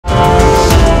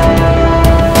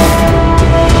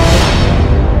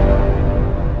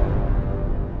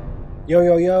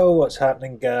Yo, what's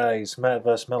happening, guys?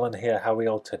 MetaverseMillen here. How are we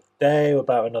all today? We're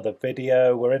about another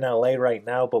video. We're in LA right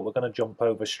now, but we're going to jump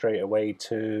over straight away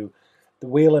to the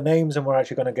Wheel of Names, and we're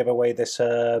actually going to give away this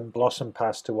Blossom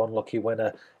Pass to one lucky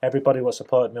winner. Everybody what's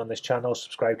supported me on this channel,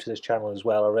 subscribe to this channel as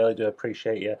well. I really do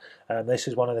appreciate you. This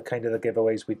is one of the the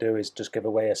giveaways we do, is just give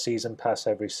away a season pass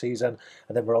every season,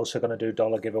 and then we're also going to do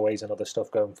dollar giveaways and other stuff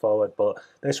going forward. But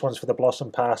this one's for the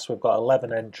Blossom Pass. We've got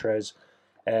 11 entries.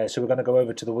 So we're going to go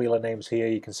over to the wheel of names here.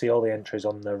 You can see all the entries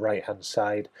on the right hand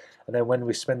side, and then when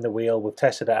we spin the wheel, we've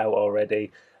tested it out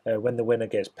already. When the winner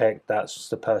gets picked, that's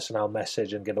the person I'll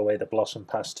message and give away the Blossom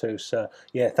Pass to. So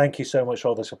yeah, thank you so much for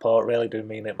all the support. Really do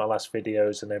mean it. My last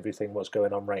videos and everything, what's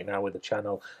going on right now with the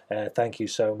channel. Thank you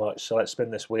so much. So let's spin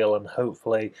this wheel and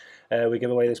hopefully we give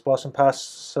away this Blossom Pass.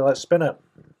 So let's spin it.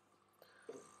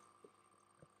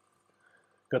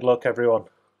 Good luck, everyone.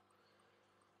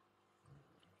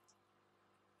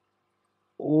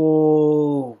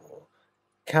 Oh,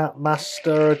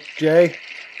 Catmaster J,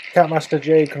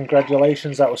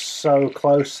 congratulations. That was so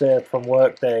close from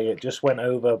Workday. It just went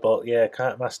over, but yeah,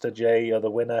 Catmaster J, you're the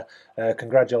winner.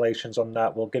 Congratulations on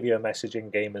that. We'll give you a message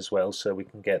in game as well so we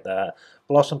can get that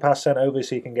Blossom Pass sent over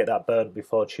so you can get that burned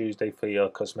before Tuesday for your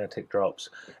cosmetic drops.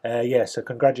 Yeah, so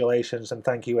congratulations and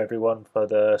thank you everyone for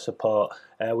the support.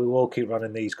 We will keep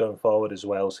running these going forward as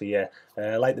well. So yeah,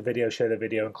 like the video, share the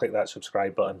video and click that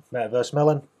subscribe button.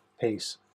 MetaverseMillen, peace.